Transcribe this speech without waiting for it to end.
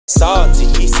Salty,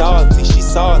 he salty, she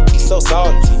salty, so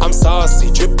salty. I'm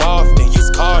saucy, drip off, then use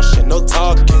caution, no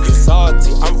talking. You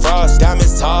salty, I'm frost,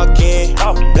 diamonds talking.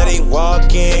 Bloody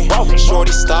walking,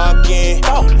 shorty stalking.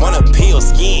 Wanna peel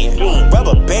skin,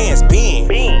 rubber bands being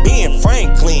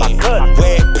Franklin.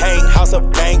 Red paint, house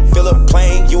of bank, fill a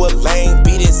plane. You a lame,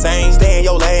 beat insane, stay in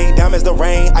your lane. Diamonds the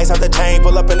rain, ice out the chain,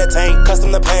 pull up in the tank,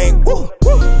 custom the paint. Woo,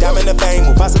 diamond the fame,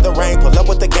 move fast at the rain, pull up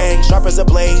with the gang, sharp as a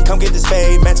blade. Come get this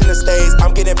fade, matching the stage.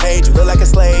 I'm getting paid, you look like a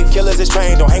slave. Killers is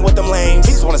trained, don't hang with them lames.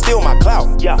 He just wanna steal my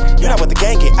clout. You're not with the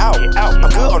gang, get out. I'm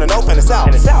good on the north and the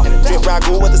south. Drip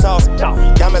ragu with the sauce.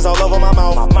 Diamonds all over my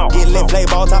mouth. Get lit, play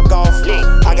ball, top golf.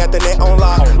 I got the net on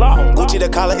lock. Gucci the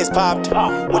collar is popped.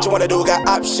 What you wanna do? Got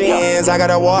options. I got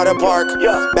a water park.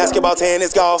 Basketball,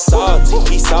 tennis, golf. Salty,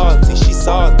 he salty, she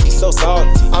salty, so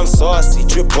salty. I'm saucy,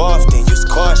 drip off, then use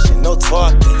caution, no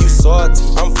talking. You salty,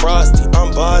 I'm frosty,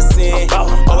 I'm bossing.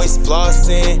 Always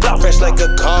flossing, fresh like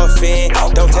a coffin.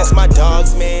 Don't test my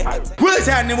dogs, man. What's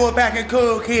happening? We're back in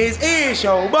Cool Kids and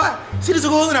Show, but see this is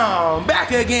going on.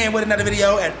 Back again with another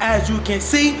video, and as you can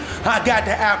see, I got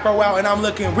the afro out and I'm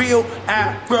looking real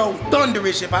afro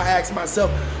thunderish if I ask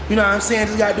myself. You know what I'm saying?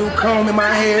 Just gotta do a comb in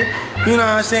my hair. You know what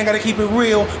I'm saying? Gotta keep it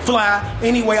real, fly.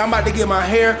 Anyway, I'm about to get my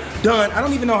hair done. I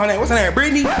don't even know her name. What's her name?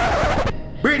 Brittany?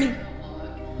 Brittany?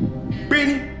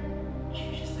 Brittany?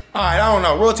 Alright, I don't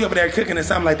know. Royalty over there cooking or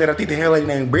something like that. I think the hair lady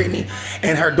named Brittany.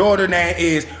 And her daughter name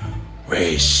is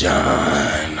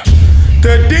Rayshawn.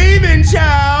 The Demon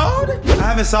Child. I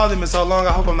haven't saw them in so long.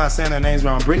 I hope I'm not saying their names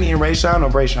wrong. Brittany and Rayshawn or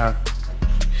Brayshawn?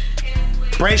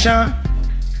 Brayshawn?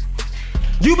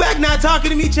 You back not talking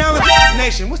to me, Challenge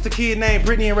Nation. What's the kid name?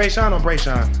 Brittany and Rayshawn or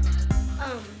Brayshawn?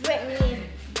 Brittany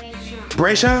and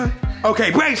Rayshawn. Brayshawn?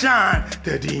 Okay, Brayshawn.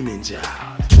 The Demon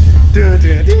Child. Dun,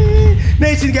 dun, dun.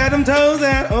 Nation got them toes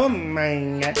out. Oh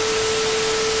my God.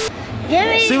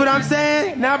 See what I'm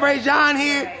saying? Now Brayshawn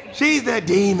here. She's the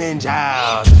Demon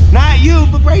Child. Not you,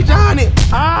 but Brayshawn it.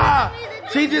 Ah,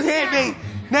 she just hit me.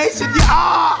 Nation,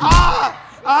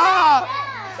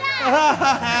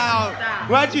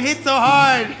 why'd you hit so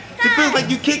hard? It feels like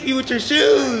you kicked me with your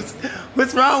shoes.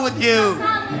 What's wrong with you?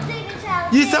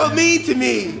 You're so mean to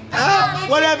me.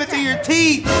 What happened to your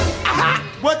teeth?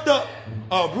 What the?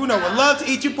 Oh, Bruno would love to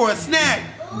eat you for a snack.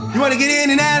 You want to get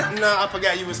in and out? No, I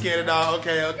forgot you were scared of dogs.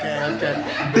 Okay.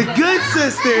 The good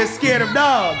sister is scared of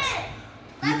dogs.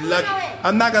 You lucky.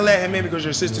 I'm not going to let him in because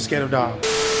your sister's scared of dogs.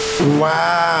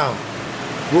 Wow.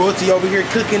 Royalty over here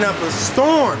cooking up a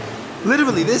storm.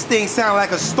 Literally, this thing sounds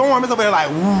like a storm. It's over there like,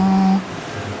 woo.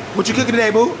 What you cooking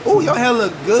today, boo? Ooh, your hair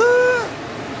look good.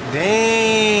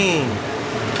 Dang.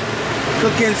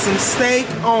 Cooking some steak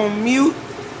on mute.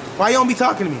 Why you don't be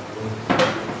talking to me?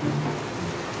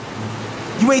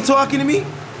 You ain't talking to me?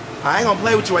 I ain't gonna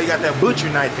play with you while you got that butcher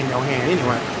knife in your hand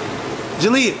anyway.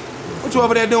 Jalea, what you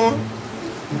over there doing?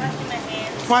 Washing my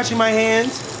hands. Washing my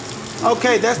hands?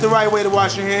 Okay, that's the right way to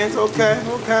wash your hands. Okay.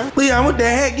 Leon, what the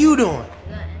heck you doing?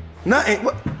 Nothing.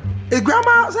 What? Is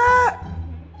grandma outside?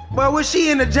 Well, was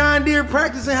she in the John Deere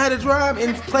practicing how to drive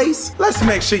in place? Let's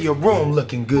make sure your room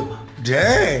looking good.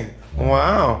 Dang.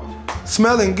 Wow.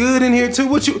 Smelling good in here too.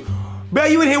 What you? Bro,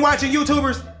 you in here watching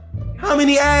YouTubers? How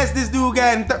many ads this dude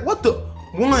got in what the?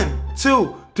 1,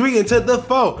 2, 3 into the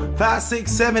 4, 5,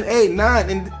 6, 7, 8, 9,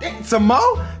 and some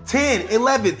more? 10,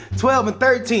 11, 12, and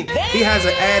 13. Damn. He has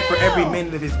an ad for every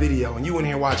minute of his video, and you in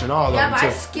here watching all of them too. Yeah,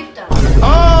 but I skipped them.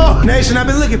 Oh, Nation, I've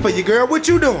been looking for you, girl. What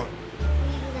you doing?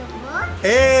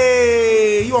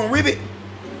 Hey, you on Ribbit?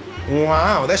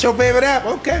 Wow, that's your favorite app?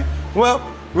 Okay. Well,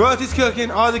 Royalty's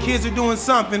cooking. All the kids are doing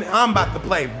something. I'm about to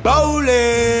play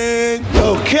bowling.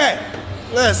 Okay.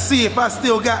 Let's see if I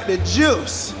still got the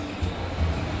juice.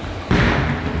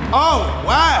 Oh,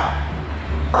 wow.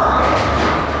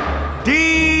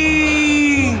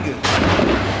 Ding.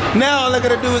 Now all I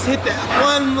gotta do is hit that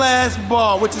one last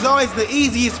ball, which is always the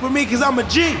easiest for me because I'm a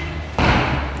G.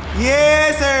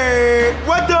 Yes, sir.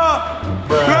 What the?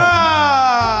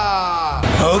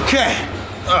 Okay.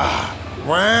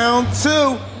 Round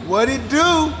 2. What it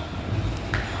do?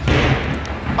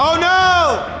 Oh,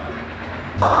 no.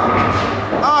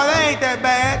 Oh, that ain't that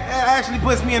bad. That actually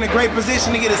puts me in a great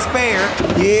position to get a spare.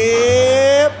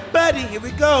 Yeah, buddy, here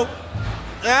we go.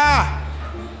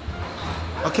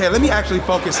 Okay, let me actually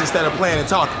focus instead of playing and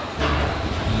talking.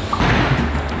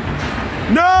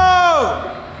 No!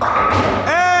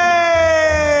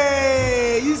 Hey,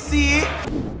 you see it?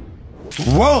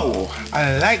 Whoa,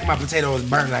 I like my potatoes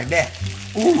burned like that.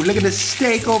 Ooh, look at the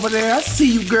steak over there. I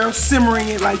see you, girl, simmering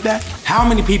it like that. How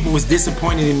many people was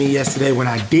disappointed in me yesterday when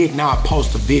I did not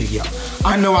post a video?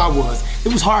 I know I was.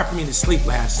 It was hard for me to sleep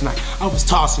last night. I was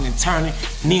tossing and turning,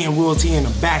 knee and royalty in the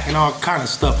back and all kind of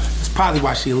stuff. That's probably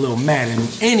why she a little mad at me.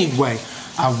 Anyway,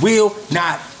 I will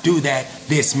not do that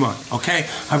this month, okay?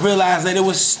 I realized that it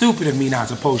was stupid of me not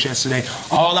to post yesterday.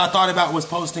 All I thought about was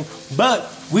posting,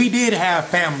 but we did have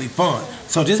family fun.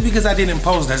 So just because I didn't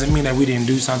post doesn't mean that we didn't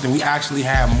do something. We actually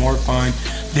had more fun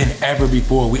than ever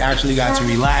before. We actually got to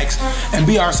relax and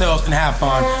be ourselves and have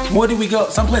fun. Where did we go?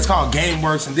 Someplace called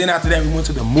GameWorks, and then after that we went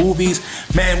to the movies.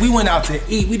 Man, we went out to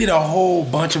eat. We did a whole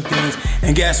bunch of things,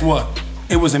 and guess what?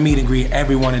 It was a meet and greet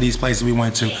every one of these places we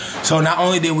went to. So not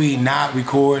only did we not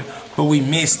record, but we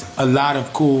missed a lot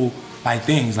of cool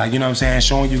things, you know what I'm saying,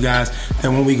 showing you guys that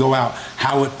when we go out,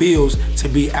 how it feels to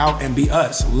be out and be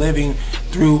us. Living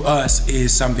through us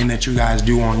is something that you guys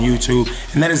do on YouTube,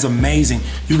 and that is amazing.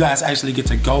 You guys actually get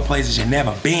to go places you've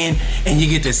never been, and you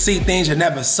get to see things you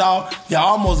never saw. You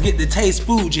almost get to taste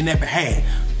food you never had.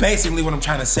 Basically what I'm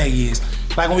trying to say is,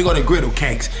 like when we go to Griddle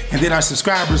Cakes, and then our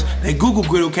subscribers, they Google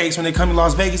Griddle Cakes when they come to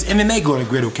Las Vegas, and then they go to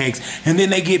Griddle Cakes, and then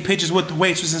they get pictures with the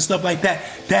waitress and stuff like that.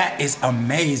 That is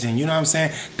amazing, you know what I'm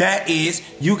saying? That is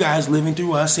you guys living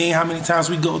through us, seeing how many times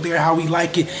we go there, how we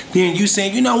like it, then you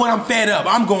saying, you know what, I'm fed up,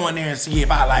 I'm going there and see if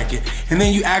I like it. And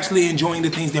then you actually enjoying the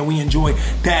things that we enjoy.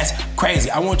 That's crazy.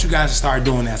 I want you guys to start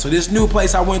doing that. So this new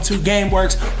place I went to,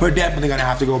 GameWorks, we're definitely gonna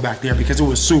have to go back there because it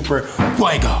was super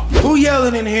fuego. Who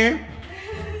yelling in here?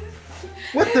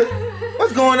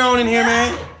 What's going on in here,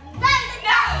 man?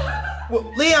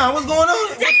 Leon, what's going on?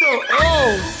 What the,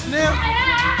 oh, snap.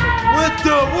 What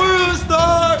the world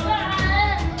star?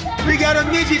 We got a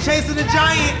midget chasing a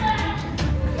giant.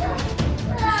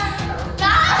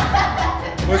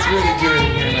 What's really good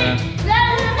in here, man?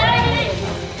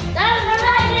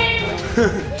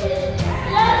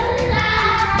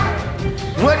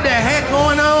 What the heck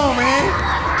going on, man?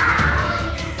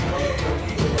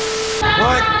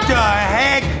 What the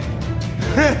heck?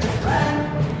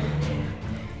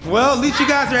 Well, at least you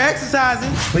guys are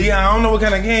exercising. But yeah, I don't know what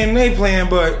kind of game they playing,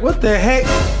 but what the heck?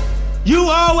 You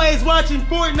always watching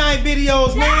Fortnite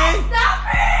videos, man. Stop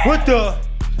it! What the?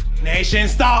 Nation,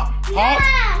 stop. Halt.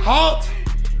 Halt.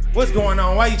 What's going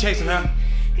on? Why are you chasing her?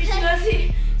 Because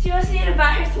she wants me to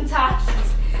buy her some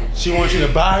Takis. She wants you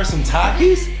to buy her some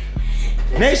Takis?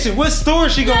 Nation, what store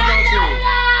is she gonna go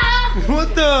to?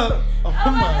 What the? Oh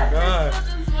my God.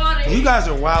 You guys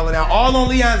are wilding out. All on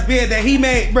Leon's bed that he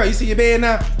made. Bro, you see your bed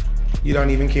now? You don't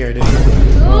even care, do you?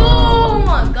 Oh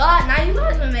my God, now you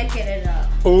guys are making it up.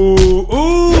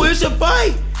 Ooh, it's a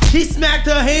fight. He smacked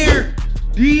her hair.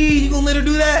 D, you gonna let her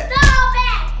do that?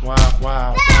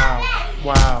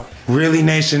 Wow. Really,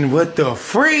 Nation, what the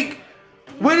freak?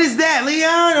 What is that,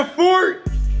 Leon, a fort?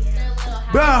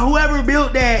 Bro, whoever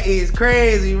built that is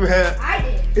crazy, bro. I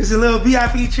did. It's a little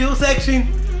VIP chill section.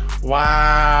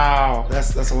 Wow,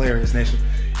 that's hilarious, Nation.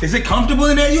 Is it comfortable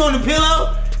in there? You on the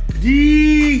pillow?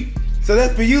 D. So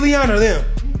that's for you, Leon, or them?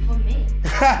 For me.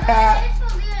 It's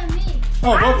for you and me.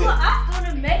 Oh, both. I would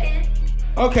have made it.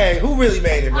 Okay, who really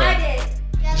made it, bro? I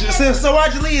did. So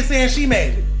Roger is saying she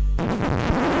made it.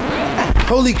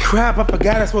 Holy crap, I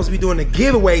forgot I'm supposed to be doing a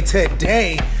giveaway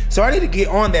today. So I need to get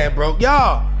on that, bro.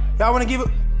 Y'all wanna give it?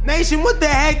 Nation, what the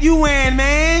heck you wearing,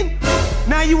 man?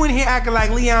 Now you in here acting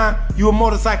like Leon, you a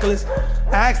motorcyclist.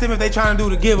 I asked them if they trying to do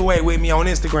the giveaway with me on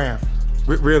Instagram.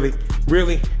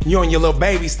 Really? You on your little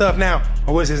baby stuff now?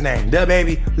 Or what's his name? Da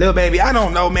baby? Lil baby? I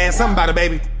don't know, man. Something about a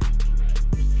baby.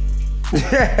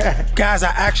 Guys,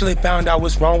 I actually found out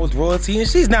what's wrong with Royalty, and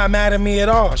she's not mad at me at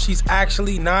all. She's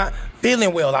actually not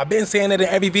feeling well. I've been saying it in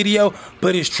every video,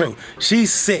 but it's true.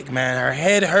 She's sick, man. Her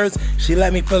head hurts. She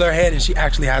let me feel her head, and she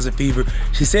actually has a fever.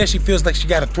 She says she feels like she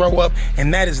got to throw up,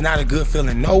 and that is not a good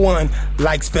feeling. No one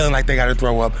likes feeling like they got to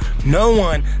throw up. No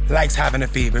one likes having a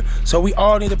fever. So we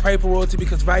all need to pray for Royalty,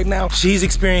 because right now she's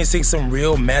experiencing some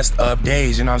real messed up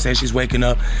days. You know what I'm saying? She's waking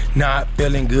up not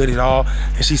feeling good at all,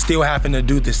 and she's still having to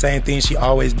do the same thing she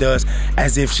always does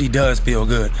as if she does feel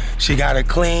good. She got to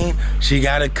clean. She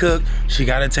got to cook. She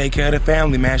got to take care of the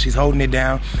family, man. She's holding it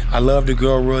down. I love the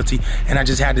girl Royalty, and I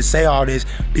just had to say all this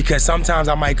because sometimes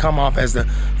I might come off as the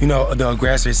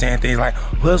aggressor, saying things like,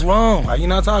 what's wrong? Are you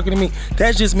not talking to me?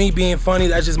 That's just me being funny.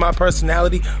 That's just my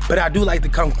personality. But I do like to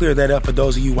come clear that up for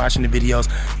those of you watching the videos,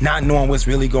 not knowing what's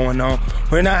really going on.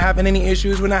 We're not having any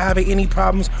issues. We're not having any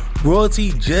problems.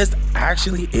 royalty just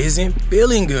actually isn't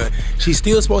feeling good. She's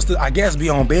still supposed to, I guess, be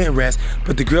on bed rest,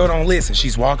 but the girl don't listen.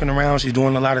 She's walking around, she's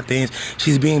doing a lot of things.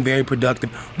 She's being very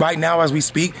productive. Right now, as we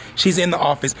speak, she's in the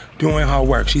office doing her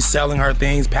work. She's selling her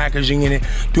things, packaging in it,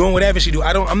 doing whatever she do.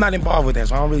 I'm not involved with that,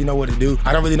 so I don't really know what to do.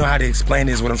 I don't really know how to explain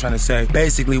this, what I'm trying to say.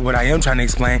 Basically, what I am trying to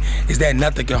explain is that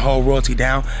nothing can hold royalty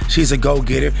down. She's a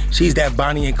go-getter. She's that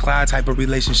Bonnie and Clyde type of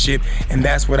relationship, and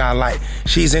that's what I like.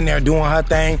 She's in there doing her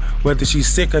thing, whether she's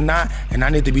sick or not, and I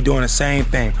need to be doing the same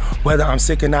thing. Whether I'm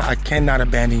sick or not, I cannot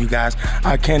abandon you guys.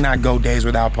 I cannot go days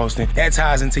without posting. That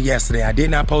ties into yesterday. I did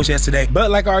not post yesterday,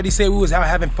 but like I already said, we was out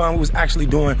having fun. We was actually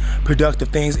doing productive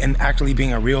things and actually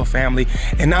being a real family.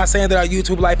 And not saying that our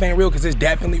YouTube life ain't real, because it's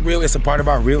definitely real. It's a part of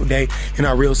our real day and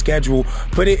our real schedule,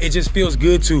 but it just feels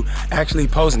good to actually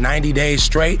post 90 days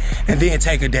straight and then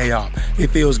take a day off. It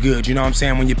feels good, you know what I'm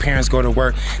saying? When your parents go to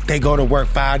work, they go to work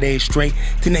 5 days straight,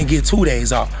 then they get 2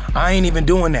 days off. I ain't even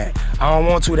doing that. I don't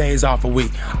want 2 days off a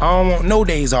week. I don't want no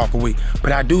days off a week.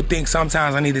 But I do think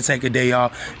sometimes I need to take a day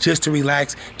off just to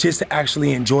relax, just to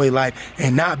actually enjoy life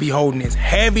and not be holding this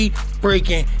heavy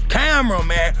freaking camera,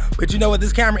 man. But you know what?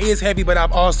 This camera is heavy, but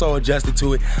I've also adjusted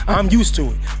to it. I'm used to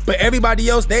it. But everybody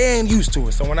else, they ain't used to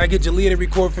it. So when I get Jalea to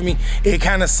record for me, it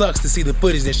kind of sucks to see the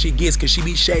footage that she gets, because she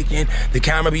be shaking, the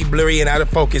camera be blurry and out of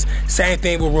focus. Same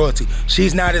thing with royalty.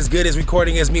 She's not as good as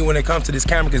recording as me when it comes to this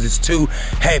camera, because it's too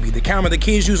heavy. The camera the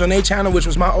kids use on their channel, which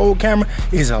was my old camera,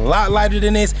 is a lot lighter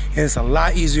than this, and it's a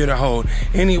lot easier to hold.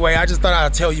 Anyway, I just thought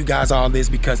I'd tell you guys all this,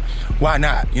 because why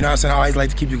not? You know what I'm saying? I always like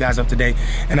to keep you guys up to date.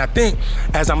 And I think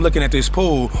as I'm looking at this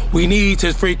pool, we need to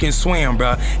freaking swim,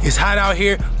 bro. It's hot out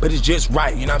here, but it's just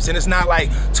right. You know what I'm saying? It's not like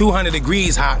 200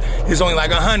 degrees hot. It's only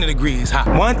like 100 degrees hot.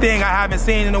 One thing I haven't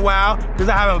seen in a while, because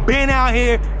I haven't been out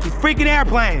here, is freaking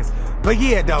airplanes. But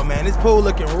yeah, though, man, this pool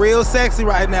looking real sexy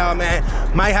right now, man.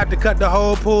 Might have to cut the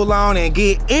whole pool on and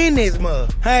get in this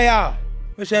mug. Hey, y'all,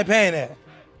 where's Champagne at?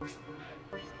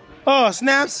 Oh,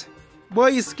 snaps. Boy,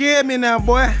 you scared me now,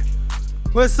 boy.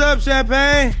 What's up,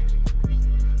 Champagne?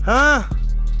 Huh?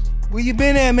 Where you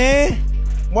been at, man?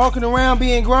 Walking around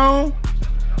being grown?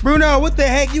 Bruno, what the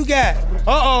heck you got?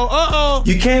 Uh-oh, uh-oh.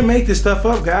 You can't make this stuff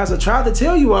up, guys. I tried to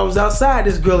tell you I was outside.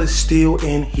 This girl is still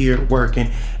in here working,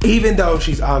 even though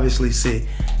she's obviously sick.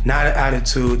 Not an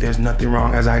attitude, there's nothing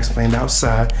wrong, as I explained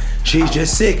outside. She's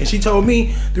just sick, and she told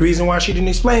me the reason why she didn't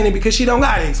explain it, because she don't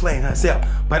gotta explain herself.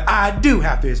 But I do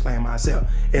have to explain myself,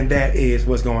 and that is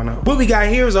what's going on. What we got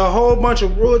here is a whole bunch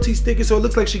of royalty stickers, so it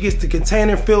looks like she gets the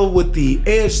container filled with the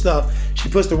edge stuff. She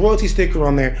puts the royalty sticker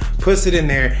on there, puts it in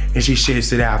there, and she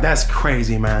ships it out. That's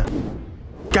crazy, man.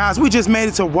 Guys, we just made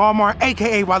it to Walmart,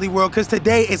 aka Wally World, because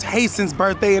today is Hasten's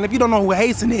birthday. And if you don't know who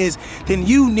Hasten is, then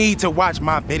you need to watch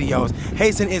my videos.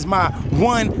 Hasten is my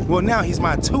now he's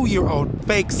my 2-year-old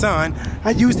fake son.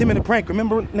 I used him in a prank.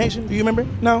 Remember, Nation? Do you remember?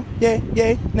 No? Yay?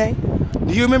 Yay? Nay?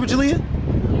 Do you remember, Jalea?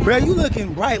 Bro, you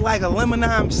looking bright like a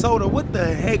lemon soda. What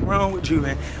the heck wrong with you,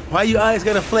 man? Why you always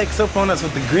gotta flex up on us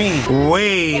with the green?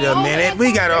 Wait a minute.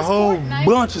 We got a whole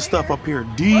bunch of stuff up here,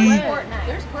 D.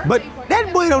 But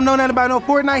that boy don't know nothing about no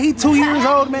Fortnite. He 2 years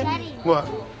old, man. What?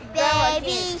 Baby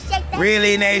shake that.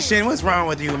 Really, Nation? What's wrong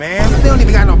with you, man? They don't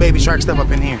even got no Baby Shark stuff up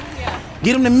in here.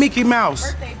 Get him the Mickey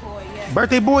Mouse. Birthday boy, yeah.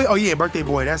 Birthday boy? Oh yeah, birthday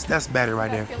boy. That's better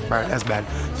right there. Right, that's better.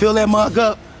 Fill that mug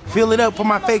up. Fill it up for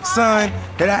my fake son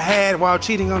that I had while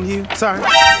cheating on you. Sorry,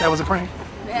 that was a prank.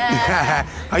 Yeah.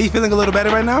 Are you feeling a little better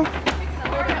right now?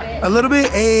 A little bit?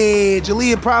 Hey,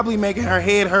 Jalea probably making her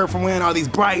head hurt from wearing all these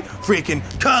bright freaking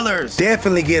colors.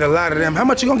 Definitely get a lot of them. How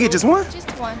much you gonna get? Just one?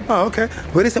 Just one. Oh, okay.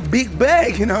 But it's a big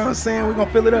bag, you know what I'm saying? We're gonna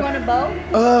fill it up. You want a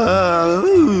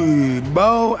bow?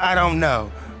 Bow? I don't know.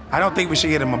 I don't think we should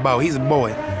get him a bow. He's a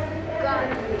boy.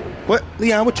 What?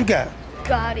 Leon, what you got?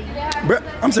 Got it. Bruh,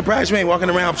 I'm surprised you ain't walking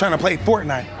around trying to play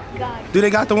Fortnite. Got it. Do they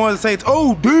got the ones that say it's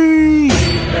OD?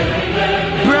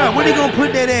 Bruh, where they gonna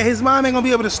put that at? His mom ain't gonna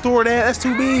be able to store that. That's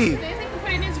too big. They think we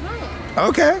put it in his room.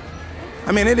 Okay.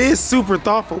 I mean, it is super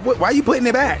thoughtful. Why are you putting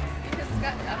it back? Because it's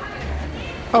got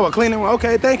Oh, a cleaner one.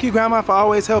 Okay, thank you, Grandma, for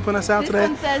always helping us out This today.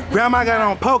 one says this Grandma got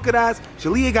on polka dots.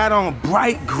 Jalea got on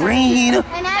bright green. And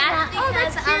that's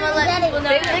because I'm gonna let people know.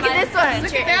 Look at this one.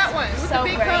 Look at that one. With So the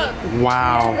big great. cup.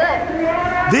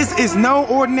 Wow. This is no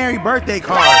ordinary birthday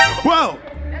card. Whoa.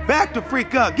 Back the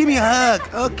freak up. Give me a hug.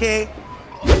 Okay.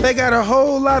 They got a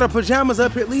whole lot of pajamas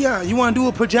up here. Leon, you want to do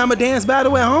a pajama dance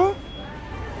battle at home?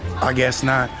 I guess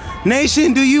not.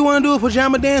 Nation, do you want to do a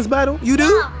pajama dance battle? You do?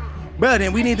 No. Bro,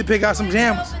 then we need to pick out some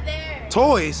pajamas. Over there.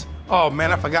 Toys? Oh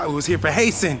man, I forgot we was here for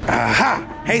Hasten.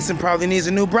 Aha! Hasten probably needs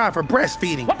a new bra for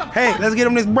breastfeeding. Hey, let's get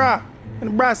him this bra in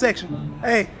the bra section.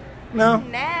 Hey, no,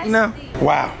 Nasty. no.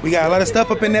 Wow, we got a lot of stuff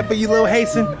up in there for you, little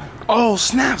Hasten. Oh,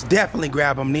 Snaps definitely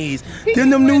grab them these. Then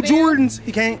them new Jordans.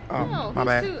 He can't? Oh, No, my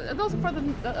bad. those are for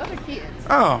the other kids.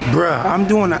 Oh, bruh, I'm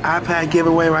doing an iPad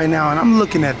giveaway right now, and I'm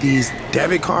looking at these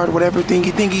debit card, whatever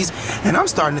thingies, and I'm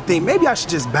starting to think maybe I should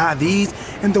just buy these,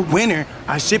 and the winner,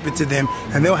 I ship it to them,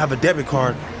 and they'll have a debit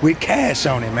card with cash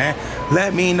on it, man.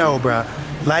 Let me know, bruh.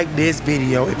 Like this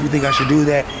video if you think I should do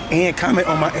that, and comment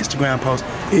on my Instagram post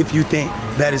if you think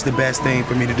that is the best thing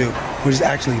for me to do, which is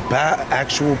actually buy an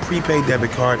actual prepaid debit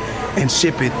card and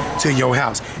ship it to your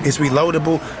house. It's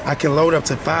reloadable. I can load up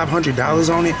to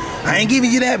 $500 on it. I ain't giving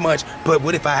you that much, but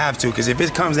what if I have to? Because if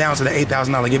it comes down to the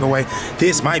 $8,000 giveaway,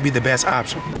 this might be the best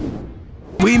option.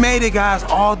 We made it, guys,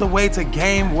 all the way to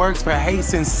GameWorks for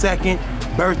Hasten's second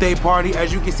birthday party.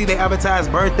 As you can see, they advertise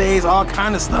birthdays, all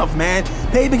kind of stuff, man.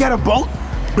 They even got a boat.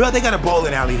 Bro, they got a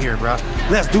bowling alley here, bro.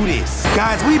 Let's do this.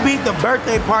 Guys, we beat the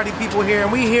birthday party people here,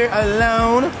 and we here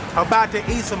alone, about to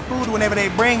eat some food whenever they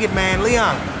bring it, man.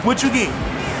 Leon, what you get?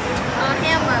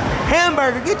 Hamburger.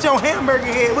 Hamburger. Get your hamburger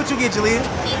head. What you get, Jalea?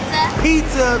 Pizza.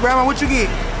 Pizza. Grandma, what you get?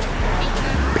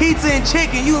 Pizza and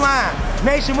chicken. You lying.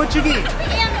 Nation, what you get?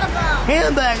 Hamburger.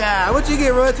 Hamburger. What you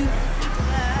get, Royalty?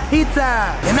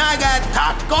 Pizza. And I got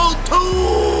Taco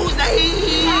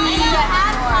Tuesday.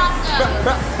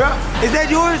 Bro, is that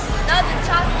yours? No, the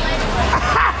chocolate.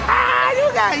 You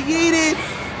got yeeted.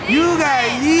 You got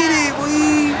yeeted,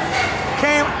 boy.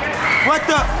 Cam, what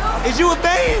the? Is you a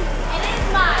fan? It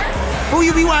is mine. Who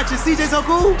you be watching? CJ So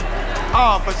Cool?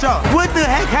 Oh, for sure. What the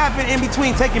heck happened in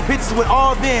between taking pictures with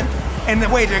all of them and the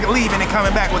way they're leaving and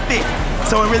coming back with this?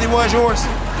 So it really was yours?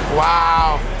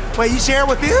 Wow. Wait, you share it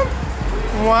with them?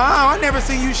 Wow, I never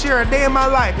seen you share a day in my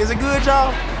life. Is it good,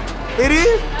 y'all? It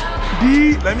is?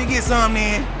 Let me get some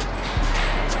then.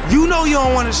 You know you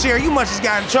don't want to share. You must just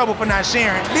got in trouble for not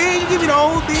sharing. Then you give me the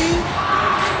whole thing.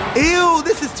 Ew,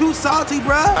 this is too salty,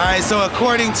 bruh. All right, so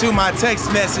according to my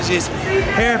text messages,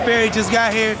 Hair Fairy just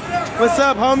got here. What's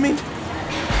up, homie?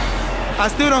 I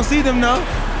still don't see them, though. No,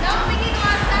 we can go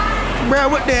outside.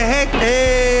 Bruh, what the heck?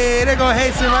 Hey, they're gonna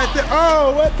hasten right there.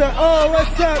 Oh, what the? Oh,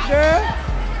 what's up, girl?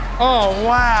 Oh,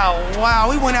 wow, wow.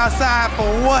 We went outside for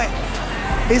what?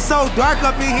 It's so dark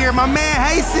up in here. My man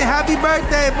Hasten, happy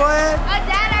birthday, boy.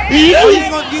 Dad, You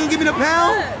gonna give me the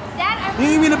pound? Dad, You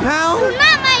give me the pound?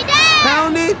 not my dad.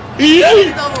 Pound it?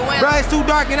 Bro, it's too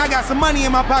dark and I got some money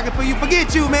in my pocket for you.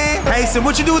 Forget you, man. Hasten,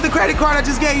 what you do with the credit card I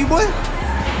just gave you, boy?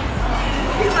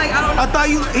 He's like, I don't know. I thought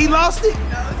he lost it?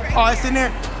 Oh, it's in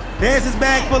there. There's his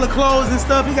bag full of clothes and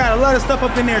stuff. He got a lot of stuff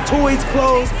up in there. Toys,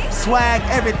 clothes, swag,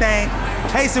 everything.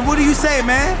 Hasten, what do you say,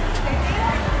 man?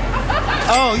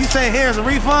 Oh, you say here's a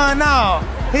refund? No.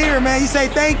 Here, man, you say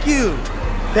thank you.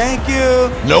 Thank you.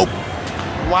 Nope.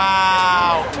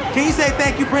 Wow. Can you say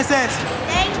thank you, Princess?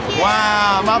 Thank you.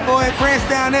 Wow, my boy Prince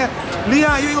down there.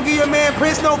 Leon, you ain't gonna give your man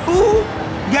Prince no food?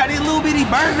 You got this little bitty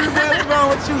burger, bro. What's wrong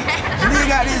with you? Leon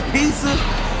got this pizza.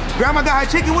 Grandma got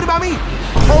her chicken. What about me?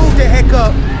 Hold the heck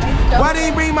up. Why they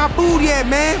ain't bring my food yet,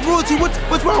 man? Royalty,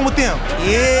 what's wrong with them?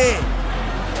 Yeah.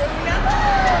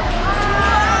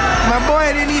 My boy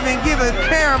didn't even give a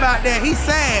care about that. He's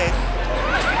sad.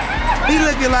 He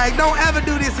looking like, don't ever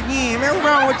do this again. Man, what's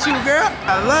wrong with you, girl?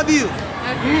 I love you.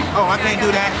 Oh, I can't do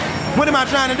that. What am I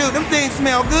trying to do? Them things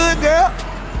smell good, girl.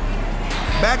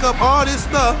 Back up all this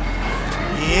stuff.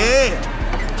 Yeah.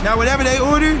 Now, whatever they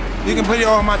order, you can put it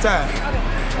on my time.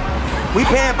 We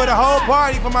paying for the whole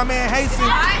party for my man Hasten.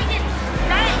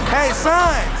 Hey,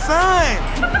 son.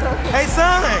 Hey,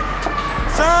 son.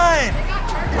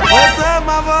 What's up,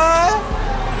 my boy?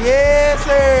 Yes,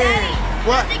 sir.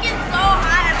 What? I think it's so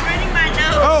hot, I'm running my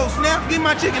nose. Oh, snap, give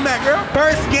my chicken back, girl.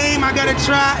 First game I gotta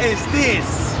try is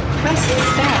this.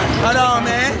 Hold on,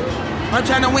 man. I'm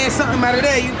trying to win something out of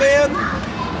there, you feel me?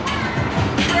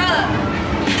 Bruh.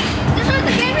 This was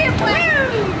the game we were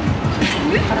playing.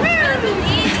 This is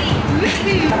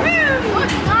easy. Oh,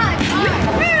 it's not.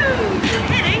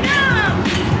 Hang up.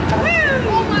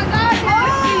 Oh my God.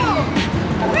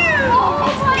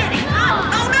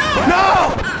 No!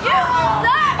 You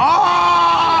suck.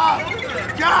 Oh!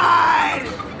 God!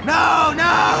 No!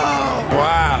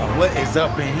 Wow, what is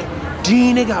up in here?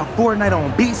 Gene, they got Fortnite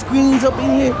on big screens up in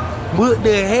here. What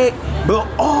the heck? But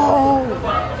oh,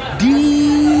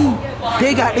 D,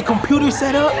 they got the computer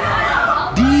set up.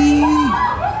 D,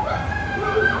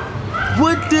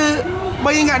 what the?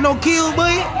 But you ain't got no kills,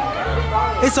 boy.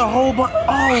 It's a whole bunch.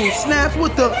 Oh, snaps!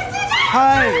 What the?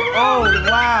 Hey! Oh,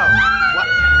 wow!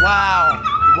 Wow!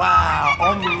 Wow!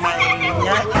 Oh my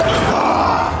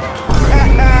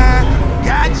God!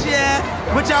 Gotcha!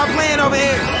 What y'all playing over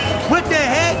here? What the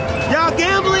heck? Y'all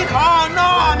gambling? Oh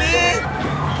no, man!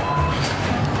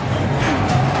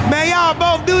 Man, y'all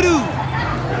both doo-doo.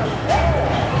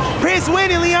 Prince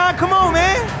winning, Leon. Come on,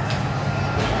 man.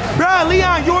 Bruh,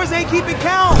 Leon, yours ain't keeping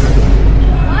count.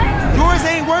 Yours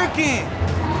ain't working.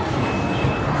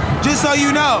 Just so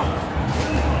you know.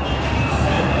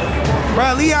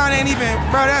 Bruh, Leon ain't even,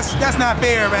 bro, that's not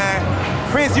fair, man.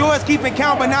 Prince, yours keeping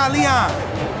count, but not Leon.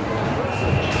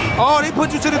 Oh, they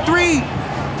put you to the 3.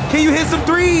 Can you hit some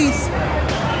 3s?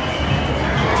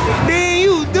 Then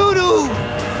you doo-doo.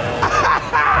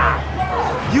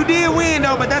 You did win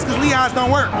though, but that's because Leon's don't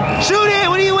work. Shoot it,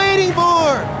 what are you waiting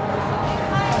for?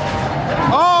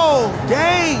 Oh,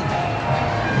 dang.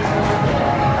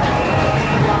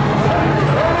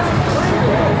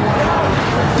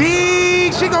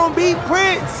 D, she gonna beat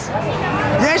Prince.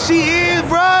 Yes, she is,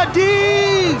 bruh,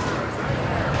 D.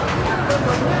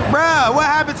 Bruh, what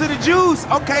happened to the juice?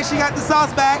 Okay, she got the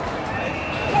sauce back.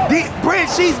 D,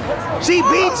 Prince, she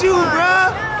beat you,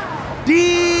 bruh.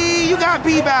 D, you got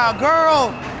B-bow,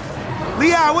 girl.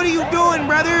 Leon, what are you doing,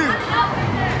 brother?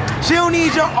 She don't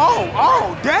need your,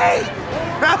 oh, dang.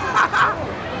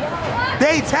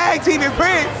 They tag teaming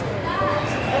Prince.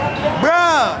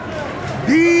 Bruh.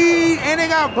 D, and they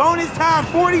got bonus time,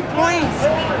 40 points.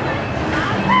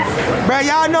 Bruh,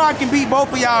 y'all know I can beat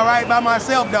both of y'all, right, by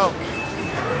myself, though.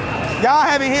 Y'all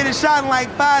haven't hit a shot in like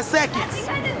 5 seconds.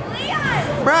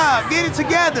 Bruh, get it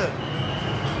together.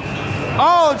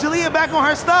 Oh, Jalea back on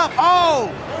her stuff. Oh,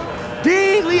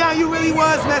 D, Leon, you really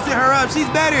was messing her up. She's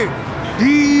better.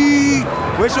 D,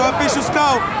 what's your official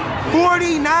score?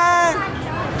 49.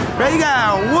 Bro, you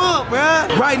got a whoop, bro.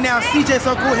 Right now, CJ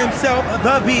So Cool himself,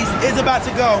 the beast, is about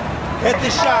to go at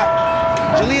this shot.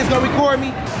 Jalea's gonna record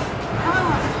me.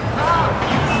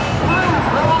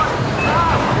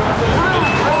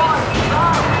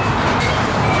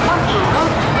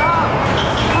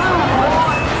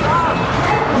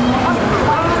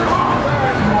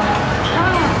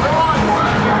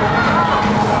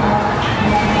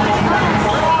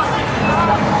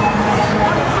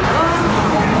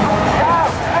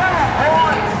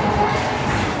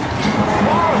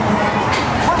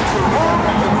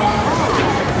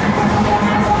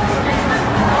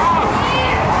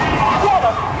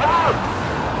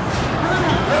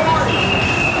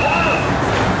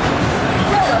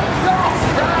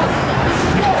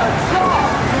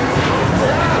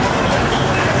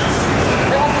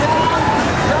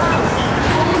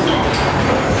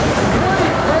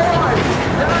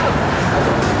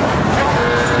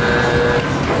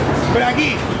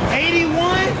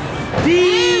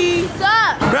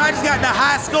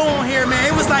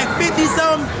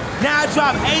 Now I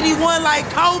dropped 81 like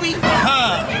Kobe. There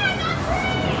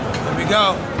we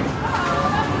go.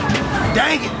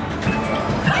 Dang it.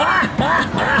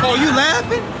 Oh, you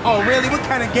laughing? Oh, really? What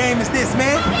kind of game is this,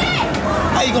 man?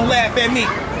 How you gonna laugh at me?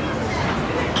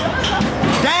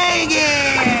 Dang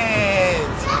it!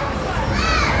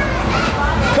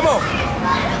 Come on.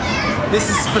 This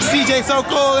is for CJ So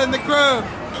Cool and the crew.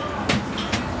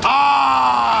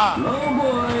 Ah!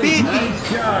 50.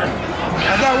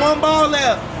 I got 1 ball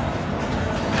left.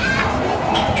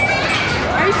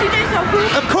 Are you CJ So Cool?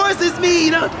 Of course it's me,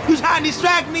 you know? You trying to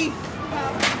distract me?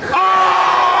 Oh!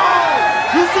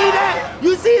 You see that?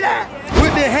 You see that?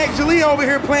 What the heck, Jalea over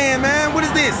here playing, man? What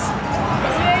is this?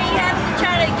 It's where you have to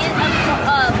try to get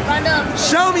front of.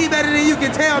 Show me better than you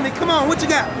can tell me. Come on, what you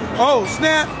got? Oh,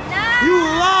 snap. No. You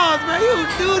lost, man. You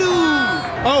doo-doo.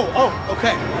 Oh,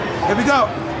 okay. Here we go.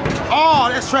 Oh,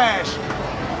 that's trash.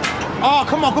 Oh,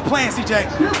 come on, quit playing, CJ.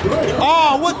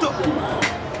 Oh, what the?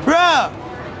 Bruh.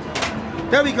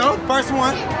 There we go, first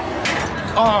one.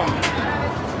 Oh.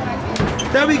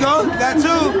 There we go, got 2.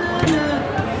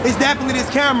 It's definitely this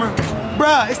camera.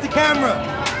 Bruh, it's the camera.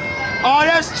 Oh,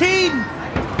 that's cheating.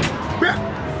 Bruh.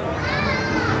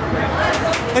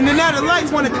 And then now the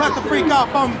lights want to cut the freak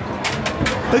off on me.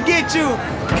 Forget you.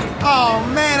 Oh,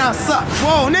 man, I suck.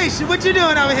 Whoa, Nation, what you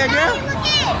doing over here, girl?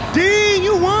 Dang,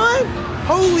 you won?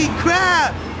 Holy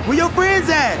crap. Where your friends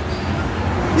at?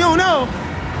 You don't know?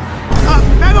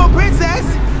 There go Princess.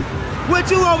 What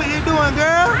you over here doing,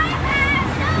 girl?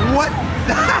 What?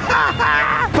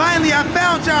 Finally, I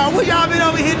found y'all. What y'all been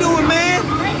over here doing, man?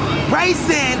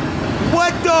 Racing.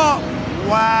 What the?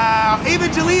 Wow. Even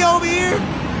Jalea over here?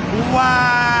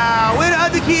 Wow. Where the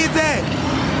other kids at?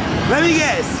 Let me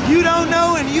guess. You don't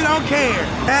know and you don't care.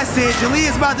 That's it.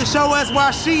 Jalea's about to show us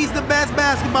why she's the best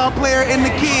basketball player in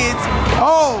the kids.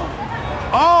 Oh.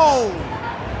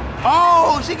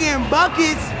 She getting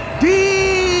buckets.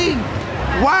 Dang.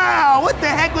 Wow. What the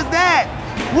heck was that?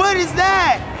 What is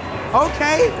that?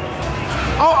 Okay.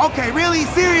 Oh, okay. Really?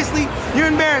 Seriously? You're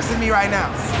embarrassing me right now.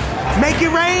 Make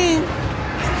it rain.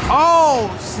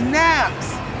 Oh,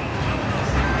 snaps.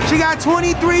 She got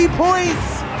 23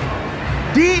 points.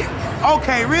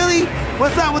 Okay, really?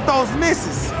 What's up with those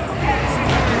misses?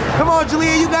 Come on,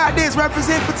 Jalea, you got this.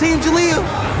 Represent for Team Jalea.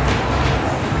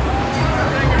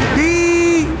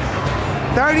 D,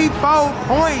 34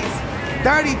 points,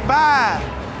 35.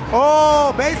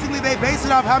 Oh, basically they base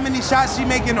it off how many shots she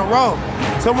make in a row.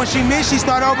 So when she missed, she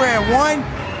start over at 1.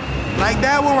 Like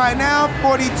that one right now,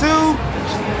 42,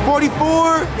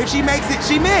 44. If she makes it,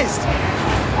 she missed.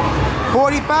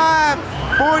 45,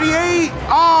 48.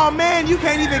 Oh man, you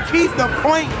can't even keep the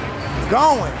point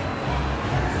going.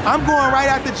 I'm going right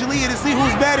after Jalea to see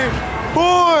who's better.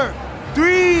 4,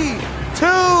 3, 2,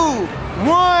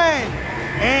 1,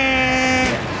 and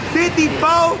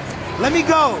 54. Let me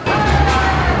go.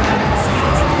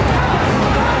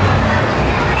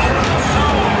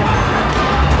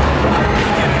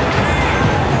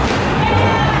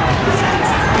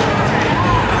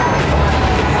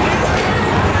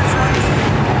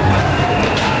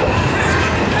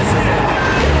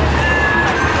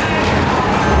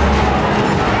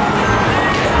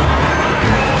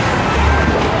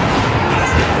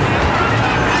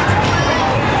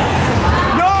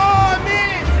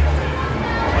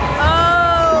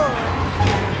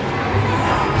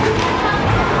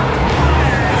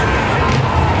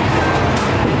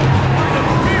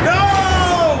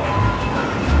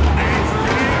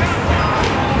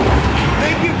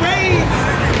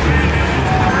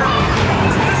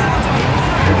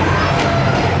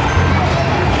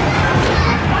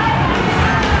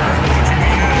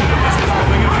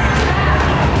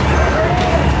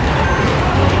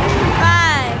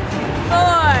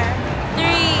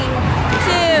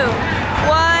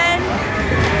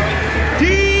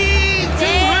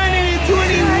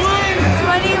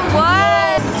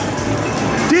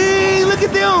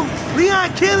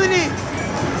 Killing it.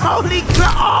 Holy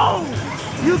crap. Oh,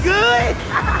 you good?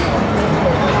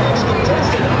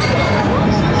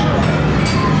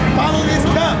 Follow this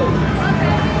cup.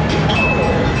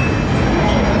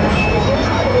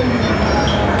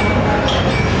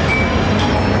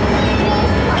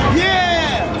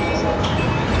 Yeah.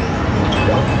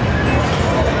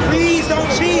 Please don't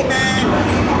cheat, man.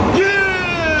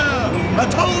 Yeah. I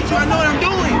told you I know what I'm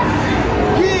doing.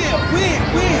 Yeah, win.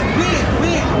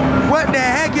 What the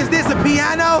heck is this, a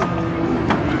piano?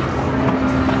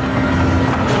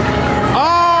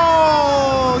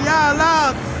 Oh, y'all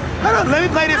loud. Hold on, let me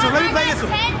play this one, let me play this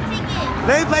one.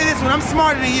 Let me play this one, I'm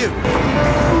smarter than you.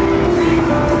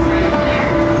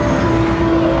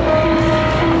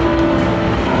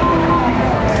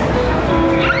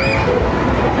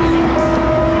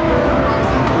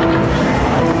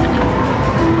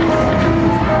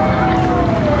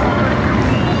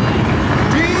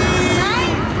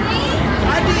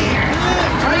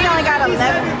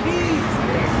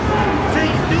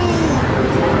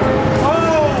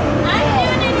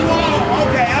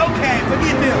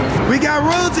 We got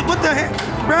rules. What the heck?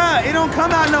 Bruh, it don't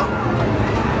come out no.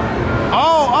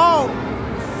 Oh.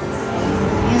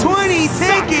 20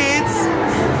 tickets.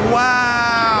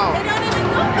 Wow. They don't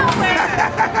even go nowhere.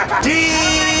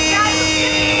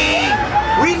 Dang.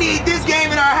 We need this game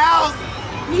in our house.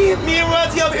 Me and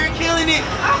Rosie over here killing it.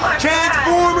 Oh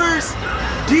Transformers.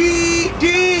 D.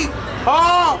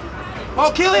 Oh,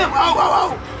 kill him.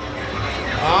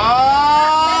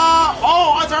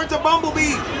 Oh, I turned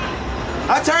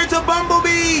to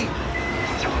Bumblebee.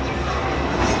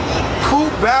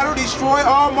 Coop battle, destroy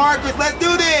all markers. Let's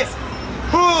do this.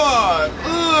 Oh,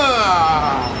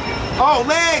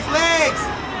 legs.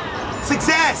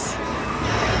 Success.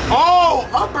 Oh,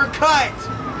 uppercut.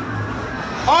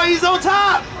 Oh, he's on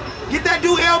top. Get that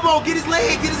dude elbow. Get his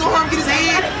leg. Get his arm. Get his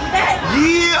head.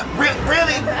 Yeah.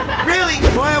 Really?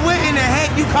 Boy, what in the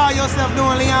heck you call yourself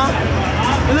doing, Leon?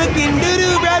 Looking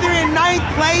doo-doo, brother, in 9th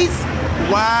place.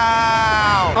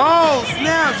 Wow. Oh,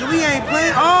 snap. We ain't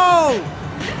playing. Oh.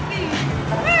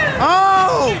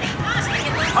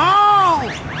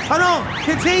 Hold on.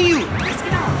 Continue.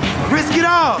 Risk it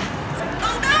all.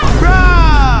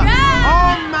 Bruh.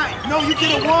 Oh, my. No, you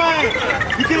could have won.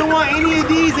 You could have won any of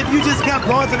these if you just kept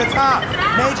going to the top.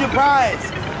 Major prize.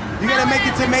 You got to make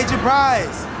it to major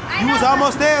prize. You was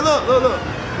almost there. Look.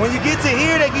 When you get to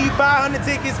here, they give you 500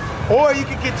 tickets, or you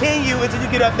can continue until you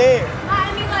get up there.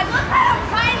 I mean, like, what kind of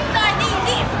prizes are these?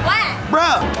 These flat.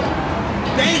 Bruh.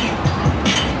 Dang it.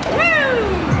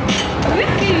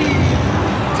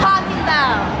 Talking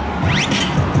about.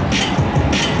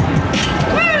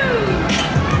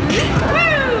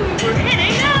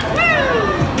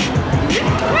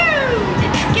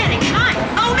 It's getting hot.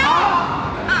 Oh no!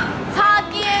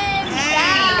 Talking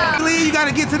about. You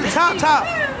gotta get to the top.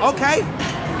 Okay.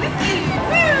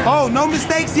 Oh, no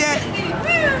mistakes yet.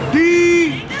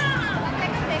 D.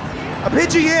 A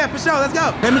picture, yeah, for sure. Let's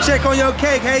go. Let me check on your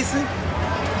cake, Hasten.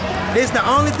 This is the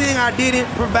only thing I didn't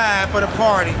provide for the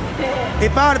party.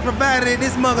 If I would have provided it,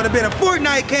 this mug would have been a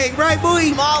Fortnite cake, right,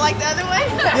 boy? Small like the other one?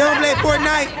 You don't play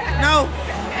Fortnite? No?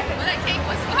 Well, that cake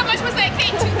was, how much was that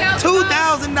cake? $2,000?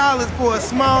 $2,000 for a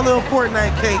small little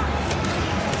Fortnite cake.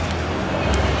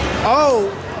 Oh,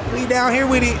 we down here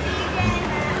with it.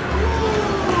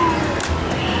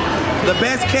 The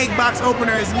best cake box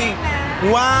opener is me.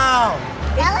 Wow.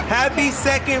 Happy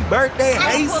second birthday,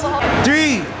 Hasten.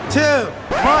 3, 2, 1.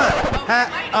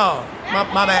 Oh, my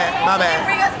bad.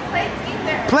 Bring us plates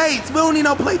either. Plates. We don't need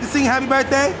no plate to sing happy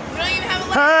birthday. We don't even have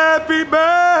a Happy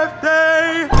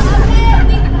birthday.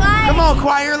 Come on,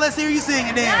 choir. Let's hear you sing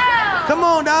it then. Come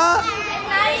on, dog.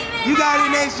 You got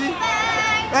it, Nation.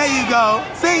 There you go.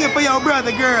 Sing it for your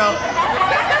brother, girl.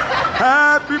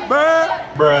 Happy birthday.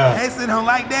 Bruh. Hasten don't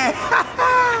like that.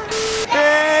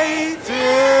 Hey to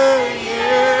you.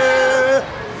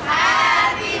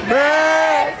 happy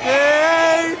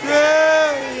Birthday to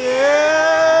you.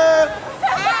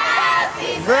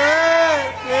 happy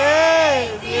Birthday,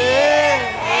 dear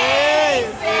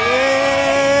Hasten.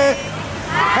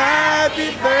 Happy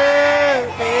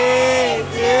birthday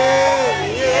to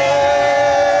you.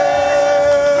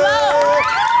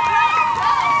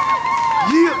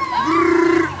 Yeah.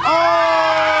 Oh.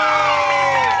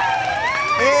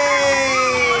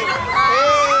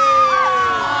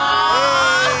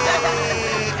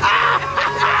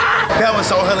 That was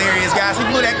so hilarious, guys. He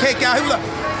blew that cake out. He was like,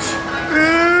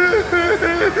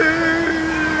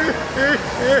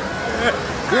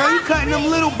 girl, you cutting them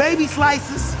little baby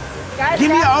slices.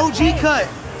 Give me the OG cut.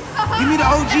 Give me the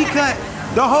OG cut.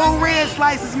 The whole red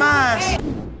slice is mine.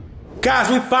 Guys,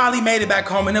 we finally made it back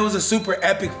home, and it was a super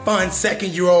epic, fun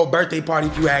second-year-old birthday party,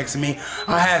 if you ask me.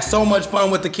 I had so much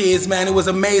fun with the kids, man. It was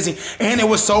amazing, and there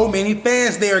was so many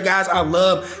fans there, guys. I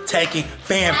love taking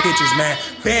fan pictures, man.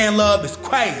 Fan love is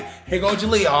crazy. Here goes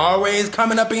Jalea, always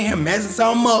coming up in here, messing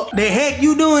something up. The heck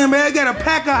you doing, man? I got a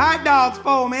pack of hot dogs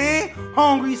for, man.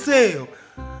 Hungry self.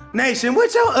 Nation,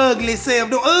 what your ugly self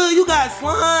doing? You got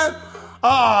slime?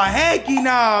 Oh, hecky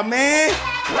nah, man.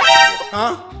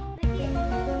 Huh?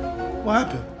 What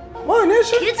happened? What,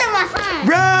 Nation? You took my phone.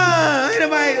 Bruh, ain't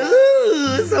nobody,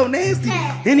 ooh, it's so nasty.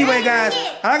 Anyway, guys,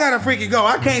 I gotta freaking go.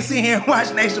 I can't sit here and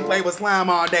watch Nation play with slime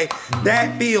all day.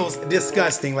 That feels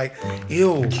disgusting. Like,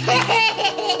 ew.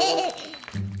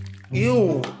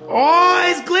 Ew. Oh,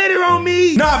 it's glitter on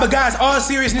me. Nah, but guys, all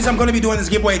seriousness, I'm gonna be doing this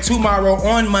giveaway tomorrow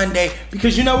on Monday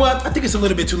because you know what? I think it's a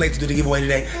little bit too late to do the giveaway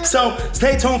today. So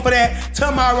stay tuned for that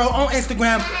tomorrow on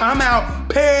Instagram. I'm out.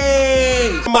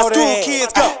 Peace. My school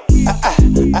kids go.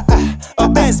 A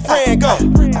best friend go.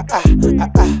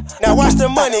 Now watch the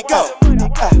money go.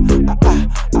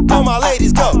 All my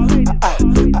ladies go.